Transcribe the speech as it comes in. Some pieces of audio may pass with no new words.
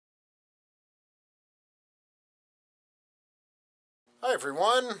Hi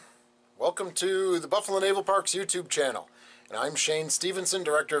everyone, welcome to the Buffalo Naval Park's YouTube channel, and I'm Shane Stevenson,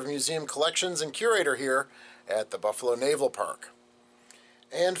 Director of Museum Collections and Curator here at the Buffalo Naval Park.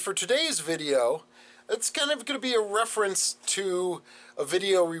 And for today's video, it's kind of going to be a reference to a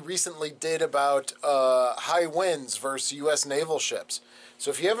video we recently did about high winds versus U.S. naval ships. So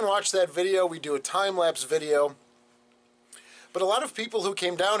if you haven't watched that video, we do a time-lapse video. But a lot of people who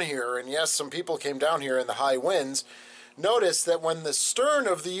came down here, and yes, some people came down here in the high winds, noticed that when the stern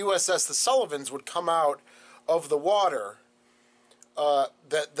of the USS The Sullivans would come out of the water,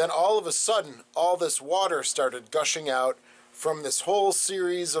 then all of a sudden, all this water started gushing out from this whole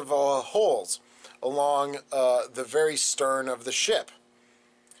series of holes along the very stern of the ship.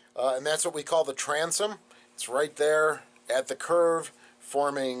 And that's what we call the transom. It's right there at the curve,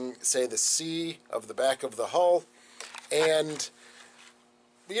 forming, say, the C of the back of the hull. And,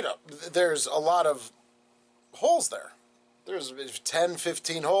 you know, there's a lot of holes there. There's 10,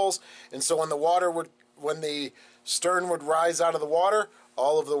 15 holes, and so when the stern would rise out of the water,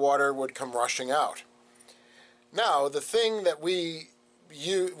 all of the water would come rushing out. Now, the thing that we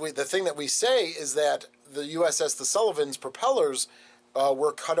say is that the USS The Sullivans propellers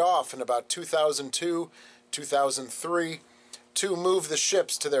were cut off in about 2002, 2003 to move the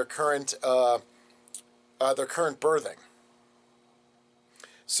ships to their current berthing.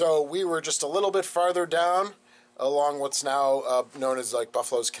 So we were just a little bit farther down along what's now known as like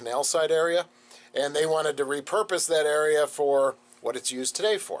Buffalo's Canal Side area, and they wanted to repurpose that area for what it's used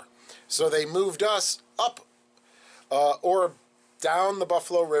today for. So they moved us up or down the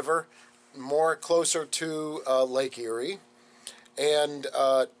Buffalo River, more closer to Lake Erie, and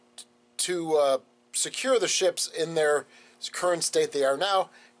to secure the ships in their current state they are now,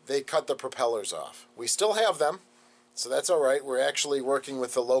 they cut the propellers off. We still have them, so that's all right. We're actually working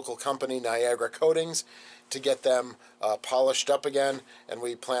with the local company, Niagara Coatings, to get them polished up again, and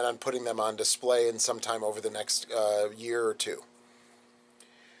we plan on putting them on display in sometime over the next year or two.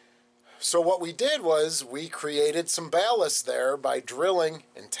 So what we did was we created some ballast there by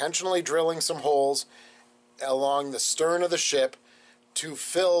intentionally drilling some holes along the stern of the ship to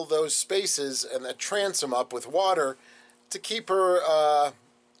fill those spaces and that transom up with water to keep her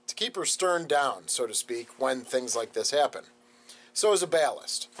stern down, so to speak, when things like this happen. So as a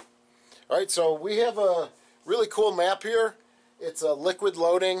ballast. All right, so we have a really cool map here. It's a liquid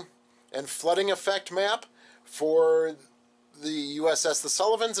loading and flooding effect map for the USS The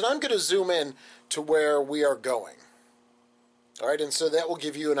Sullivans, and I'm going to zoom in to where we are going. All right, and so that will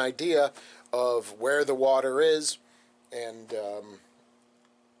give you an idea of where the water is, and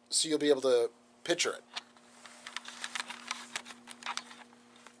so you'll be able to picture it.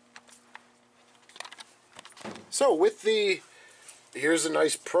 So here's a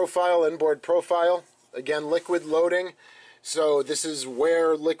nice profile, inboard profile. Again, liquid loading. So this is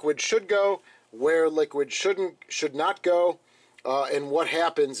where liquid should go, where liquid should not go, and what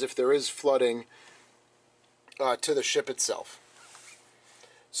happens if there is flooding to the ship itself.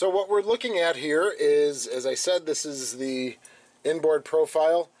 So what we're looking at here is, as I said, this is the inboard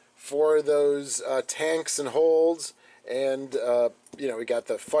profile for those tanks and holds, and you know, we got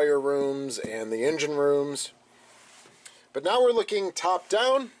the fire rooms and the engine rooms. But now we're looking top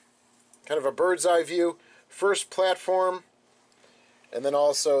down, kind of a bird's eye view. First platform, and then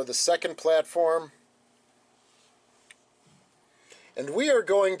also the second platform. And we are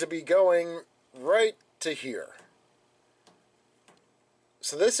going to be going right to here.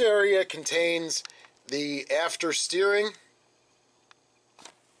 So this area contains the after steering.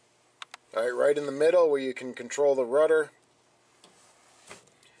 All right, right in the middle where you can control the rudder.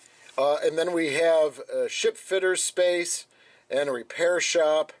 And then we have a Shipfitters space and a repair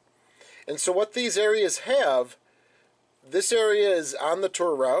shop. And so what these areas have, this area is on the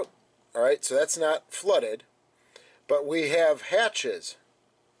tour route, all right, so that's not flooded, but we have hatches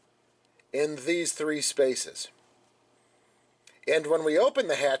in these three spaces. And when we open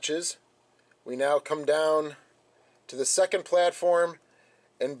the hatches, we now come down to the second platform,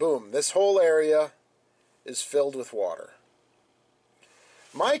 and boom, this whole area is filled with water.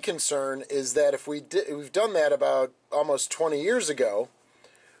 My concern is that if we've done that about almost 20 years ago,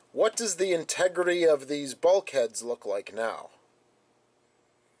 what does the integrity of these bulkheads look like now?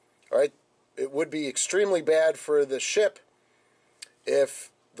 All right, it would be extremely bad for the ship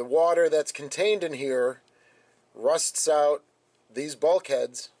if the water that's contained in here rusts out these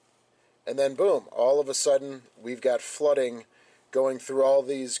bulkheads, and then boom, all of a sudden we've got flooding going through all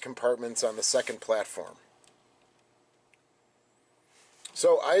these compartments on the second platform.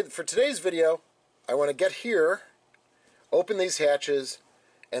 So for today's video, I want to get here, open these hatches,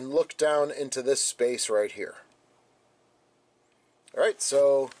 and look down into this space right here. All right,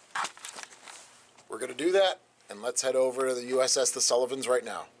 so we're going to do that, and let's head over to the USS The Sullivans right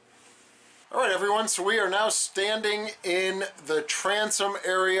now. All right, everyone, so we are now standing in the transom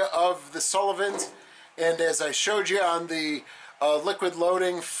area of the Sullivans, and as I showed you on the liquid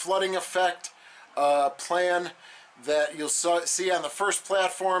loading flooding effect plan that you'll see on the first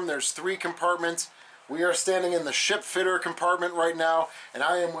platform, there's 3 compartments. We are standing in the shipfitter compartment right now, and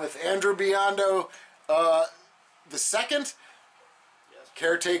I am with Andrew Biondo, the second,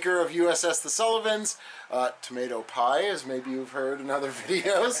 caretaker of USS The Sullivans. Tomato pie, as maybe you've heard in other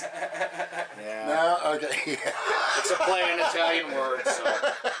videos. Yeah. No? Okay. It's a play on Italian word, so.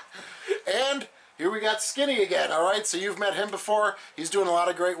 And here we got Skinny again, all right? So you've met him before. He's doing a lot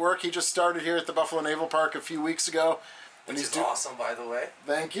of great work. He just started here at the Buffalo Naval Park a few weeks ago. And he's awesome, by the way.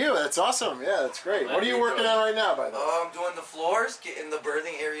 Thank you. That's awesome. Yeah, that's great. What are you working on right now, by the way? I'm doing the floors, getting the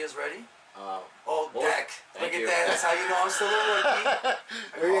berthing areas ready. Oh, deck. Look at you. that. That's how you know I'm still working.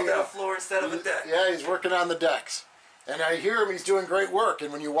 I called it a floor instead of a deck. Yeah, he's working on the decks. And I hear him, he's doing great work.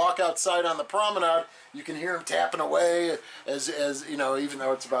 And when you walk outside on the promenade, you can hear him tapping away as you know, even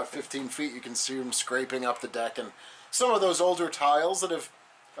though it's about 15 feet, you can see him scraping up the deck and some of those older tiles that have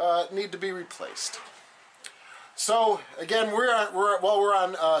need to be replaced. So again, we're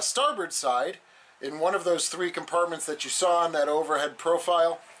on starboard side in one of those 3 compartments that you saw on that overhead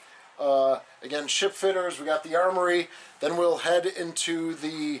profile. Again, shipfitters, we got the armory, then we'll head into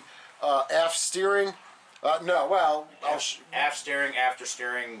the aft steering. Aft steering, after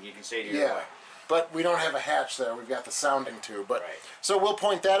steering, you can say it either way. But we don't have a hatch there. We've got the sounding tube. But right. So we'll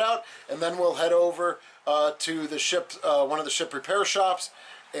point that out, and then we'll head over to the ship, one of the ship repair shops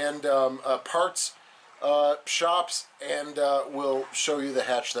and parts shops, and we'll show you the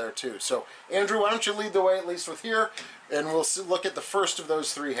hatch there too. So Andrew, why don't you lead the way at least with here, and we'll look at the first of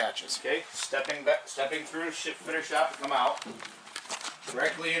those 3 hatches. Okay, stepping through the shipfitter shop to come out.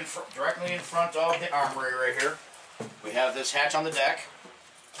 Directly in front of the armory right here, we have this hatch on the deck.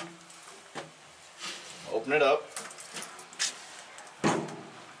 Open it up,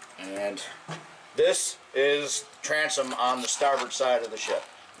 and this is transom on the starboard side of the ship.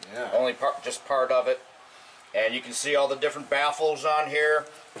 Yeah. Only just part of it, and you can see all the different baffles on here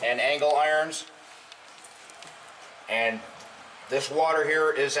and angle irons. And this water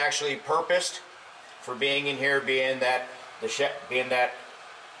here is actually purposed for being in here, being that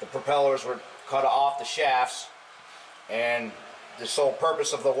the propellers were cut off the shafts, and the sole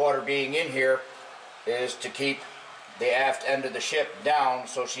purpose of the water being in here is to keep the aft end of the ship down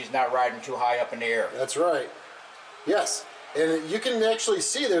so she's not riding too high up in the air. That's right. Yes, and you can actually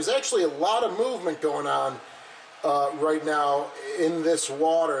see there's actually a lot of movement going on right now in this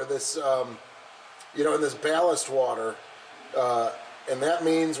water, this you know, in this ballast water, and that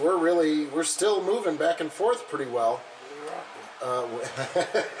means we're still moving back and forth pretty well.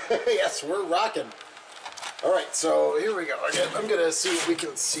 Yes, we're rocking. All right, so here we go. I'm going to see what we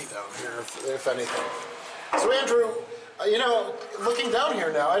can see down here, if anything. So Andrew, you know, looking down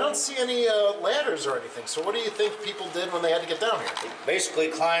here now, I don't see any ladders or anything. So what do you think people did when they had to get down here? They basically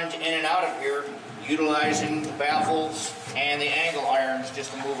climbed in and out of here, utilizing the baffles and the angle irons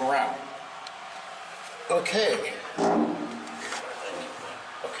just to move around. Okay.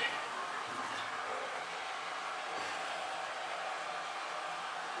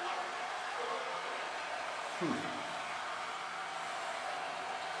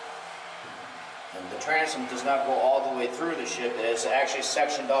 And the transom does not go all the way through the ship. It is actually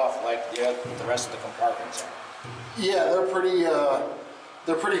sectioned off like the rest of the compartments are. Yeah, they're pretty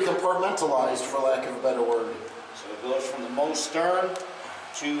compartmentalized, for lack of a better word. So it goes from the most stern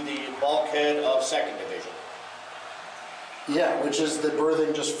to the bulkhead of 2nd Division. Yeah, which is the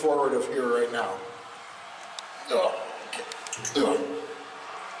berthing just forward of here right now. Oh, okay.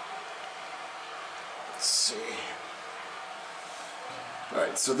 Let's see. All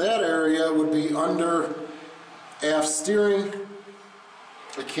right, so that area would be under aft steering.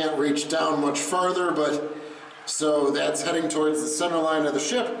 I can't reach down much farther, but so that's heading towards the center line of the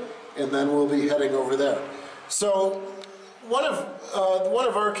ship, and then we'll be heading over there. So one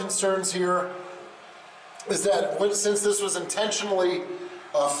of our concerns here is that since this was intentionally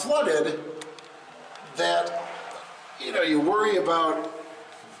flooded, that you worry about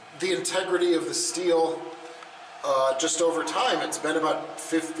the integrity of the steel just over time. It's been about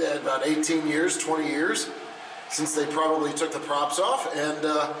 18 years, 20 years since they probably took the props off, and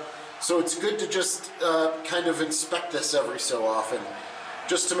so it's good to just kind of inspect this every so often,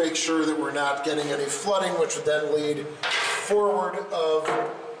 just to make sure that we're not getting any flooding, which would then lead forward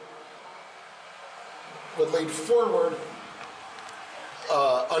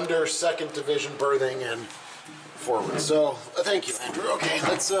under 2nd Division berthing, and forward. So thank you, Andrew. Okay,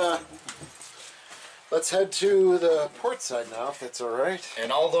 let's head to the port side now, if that's all right.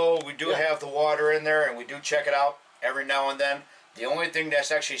 And although we do have the water in there and we do check it out every now and then, the only thing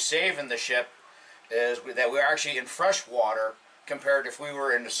that's actually saving the ship is that we're actually in fresh water compared to if we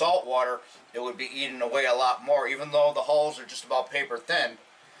were in the salt water, it would be eating away a lot more. Even though the hulls are just about paper thin,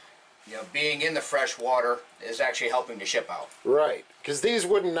 you know, being in the fresh water is actually helping the ship out. Right, because these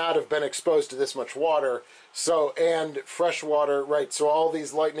would not have been exposed to this much water. So, and fresh water, right, so all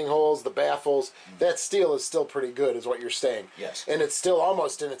these lightning holes, the baffles, that steel is still pretty good, is what you're saying. Yes. And it's still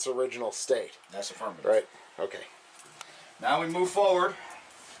almost in its original state. That's affirmative. Right, okay. Now we move forward.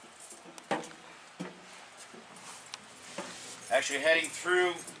 Actually heading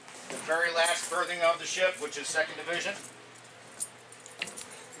through the very last berthing of the ship, which is 2nd Division.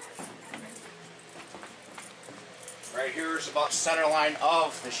 Right here is about center line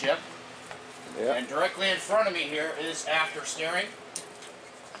of the ship. Yeah. And directly in front of me here is after steering.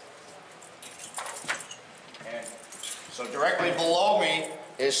 And so directly below me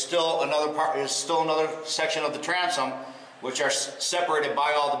is still another section of the transom, which are separated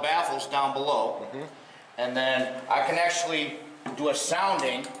by all the baffles down below. Mm-hmm. And then I can actually do a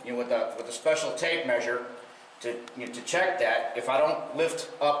sounding, you know, with a special tape measure to check that. If I don't lift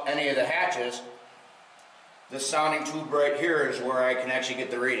up any of the hatches, this sounding tube right here is where I can actually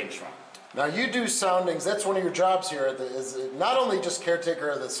get the readings from. Now you do soundings, that's one of your jobs here, is not only just caretaker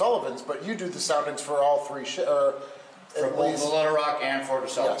of the Sullivans, but you do the soundings for all three ships, for both the Little Rock and for the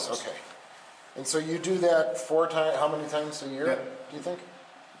Sullivans. Yes, okay. And so you do that how many times a year, do you think?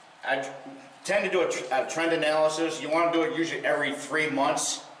 I tend to do a trend analysis. You want to do it usually every 3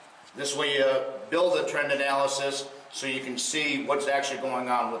 months. This way you build a trend analysis so you can see what's actually going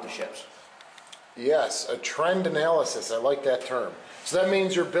on with the ships. Yes, a trend analysis, I like that term. So that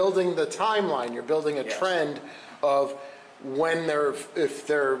means you're building the timeline, you're building a trend of when if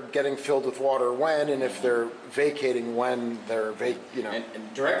they're getting filled with water when, and if they're vacating when they're you know.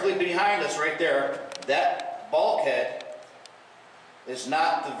 And directly behind us right there, that bulkhead is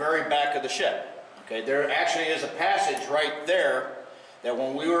not the very back of the ship. Okay, there actually is a passage right there that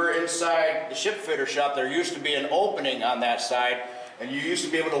when we were inside the shipfitter shop, there used to be an opening on that side, and you used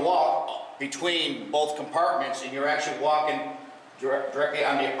to be able to walk between both compartments, and you're actually walking directly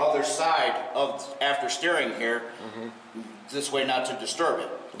on the other side of after steering here, this way not to disturb it.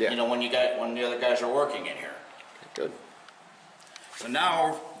 Yeah. You know, when the other guys are working in here. Good. So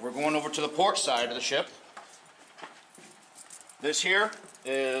now we're going over to the port side of the ship. This here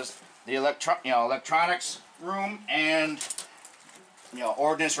is the electronics room and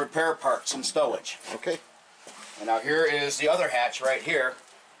ordnance repair parts and stowage. Okay. And now here is the other hatch right here.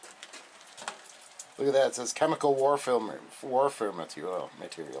 Look at that, it says chemical warfare material.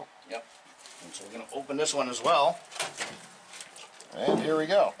 Yep. And so we're going to open this one as well. And here we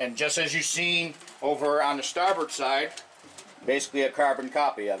go. And just as you've seen over on the starboard side, basically a carbon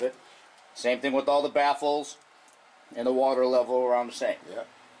copy of it. Same thing with all the baffles and the water level around the same. Yeah.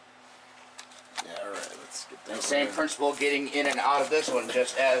 Yeah, all right, let's get that. And same principle getting in and out of this one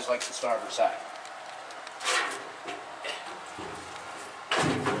just as like the starboard side.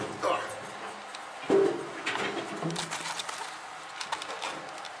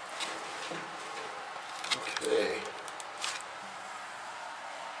 Okay.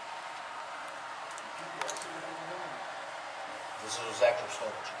 This is actual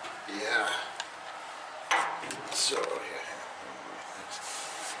storage. Yeah. So,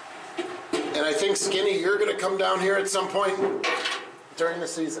 yeah. And I think, Skinny, you're going to come down here at some point during the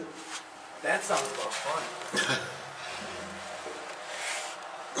season. That sounds about fun.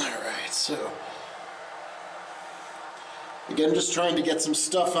 All right, so again, just trying to get some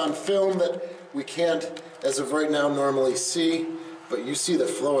stuff on film that we can't, as of right now, normally see, but you see the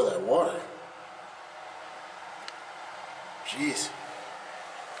flow of that water. Jeez.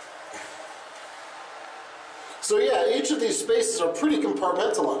 So yeah, each of these spaces are pretty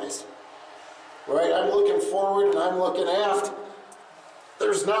compartmentalized, right? I'm looking forward and I'm looking aft.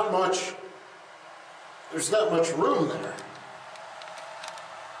 There's not much room there.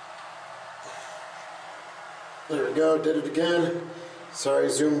 There we go, did it again. Sorry,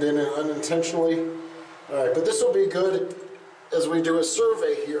 zoomed in unintentionally. All right, but this will be good as we do a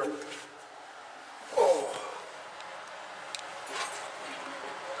survey here. Oh.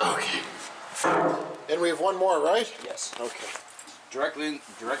 Okay. And we have one more, right? Yes. Okay. Directly in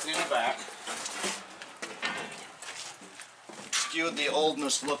the back. Skewed the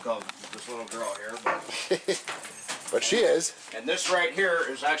oldness look of this little girl here, but But she is. and this right here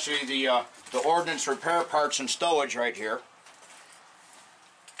is actually the ordnance repair parts and stowage right here.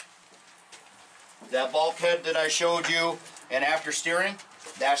 that bulkhead that I showed you, and after steering,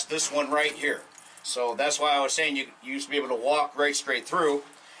 that's this one right here. So that's why I was saying you used to be able to walk right straight through,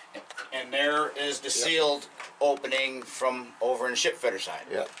 and there is the sealed opening from over in the shipfitter side.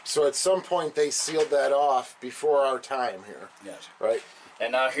 Yeah. So at some point they sealed that off before our time here. Yes. Right.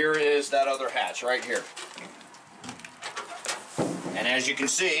 And now here is that other hatch right here. And as you can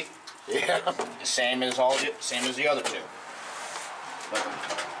see, Yeah. same as the other two.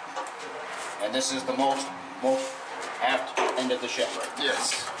 And this is the most aft end of the ship right here.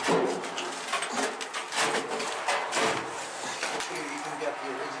 Yes. Here, you even got the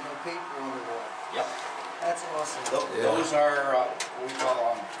original paper on the wall. Yep. That's awesome. Those are what we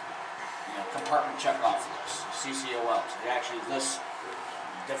call compartment checkoff lists, CCOLs. It actually lists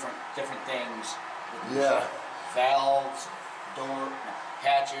different things. Yeah. Valves, door,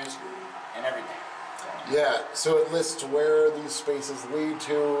 hatches, and everything. Yeah, so it lists where these spaces lead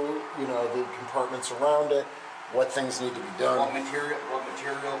to, you know, the compartments around it, what things need to be done. What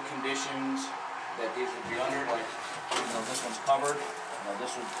material conditions that these would be under, like, this one's covered.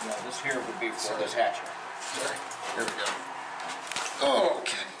 This here would be for this hatchery. Sorry, here we go.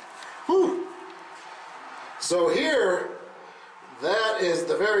 Okay. Whew. So here, that is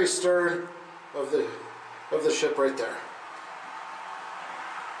the very stern of the ship right there.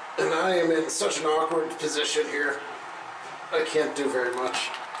 And I am in such an awkward position here. I can't do very much.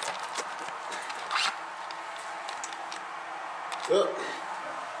 Oh.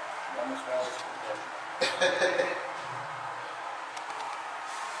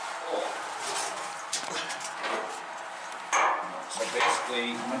 So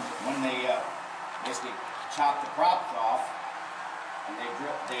basically, when they basically chop the props off, and they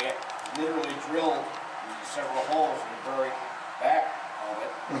literally drill several holes in the very back of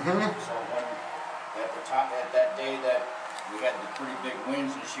it. So when at the top, at that day that we had the pretty big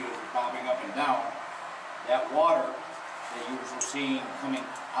winds and she was bobbing up and down, that water that you were seeing coming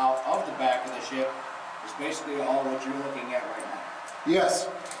out of the back of the ship is basically all what you're looking at right now. Yes.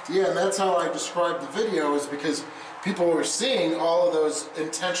 Yeah, and that's how I described the video, is because people were seeing all of those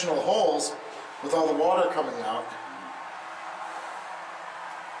intentional holes with all the water coming out.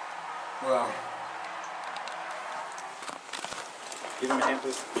 Wow. Give him a hand,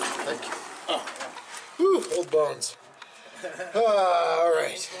 please. Thank you. Oh. Whew, old bones. All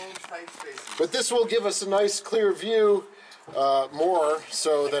right. But this will give us a nice clear view, more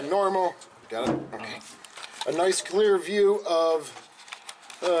so than normal. Got it? Okay. A nice clear view of,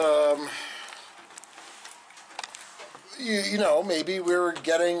 you know, maybe we're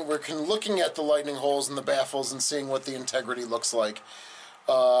looking at the lightning holes in the baffles and seeing what the integrity looks like.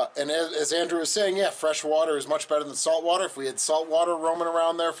 And as Andrew was saying, yeah, fresh water is much better than salt water. If we had salt water roaming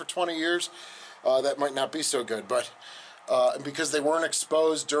around there for 20 years, that might not be so good. But because they weren't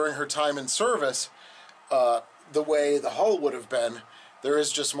exposed during her time in service, the way the hull would have been, there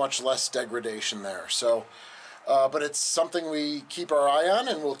is just much less degradation there. So, but it's something we keep our eye on,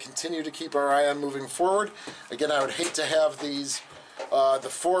 and we'll continue to keep our eye on moving forward. Again, I would hate to have these, the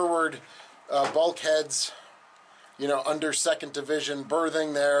forward bulkheads, you know, under second division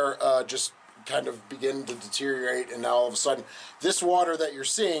berthing there, just kind of begin to deteriorate, and now all of a sudden this water that you're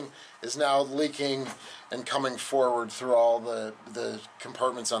seeing is now leaking and coming forward through all the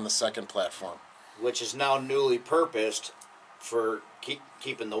compartments on the second platform. Which is now newly purposed for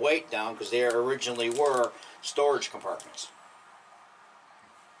keeping the weight down, because they originally were storage compartments.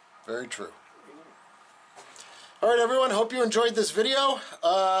 Very true. All right, everyone, hope you enjoyed this video.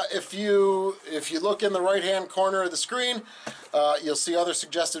 If you look in the right-hand corner of the screen, you'll see other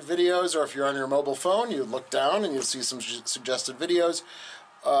suggested videos, or if you're on your mobile phone, you look down and you'll see some suggested videos.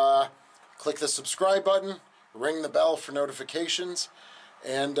 Click the subscribe button, ring the bell for notifications,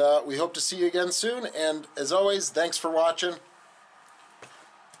 and we hope to see you again soon. And as always, thanks for watching.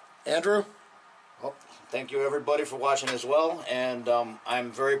 Andrew? Well, thank you everybody for watching as well, and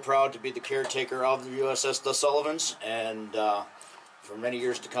I'm very proud to be the caretaker of the USS The Sullivans, and for many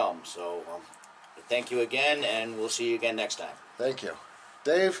years to come. So thank you again, and we'll see you again next time. Thank you.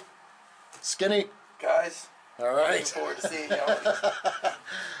 Dave? Skinny? Guys. All right. Looking forward to seeing you.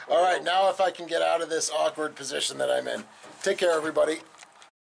 All right, now if I can get out of this awkward position that I'm in. Take care, everybody.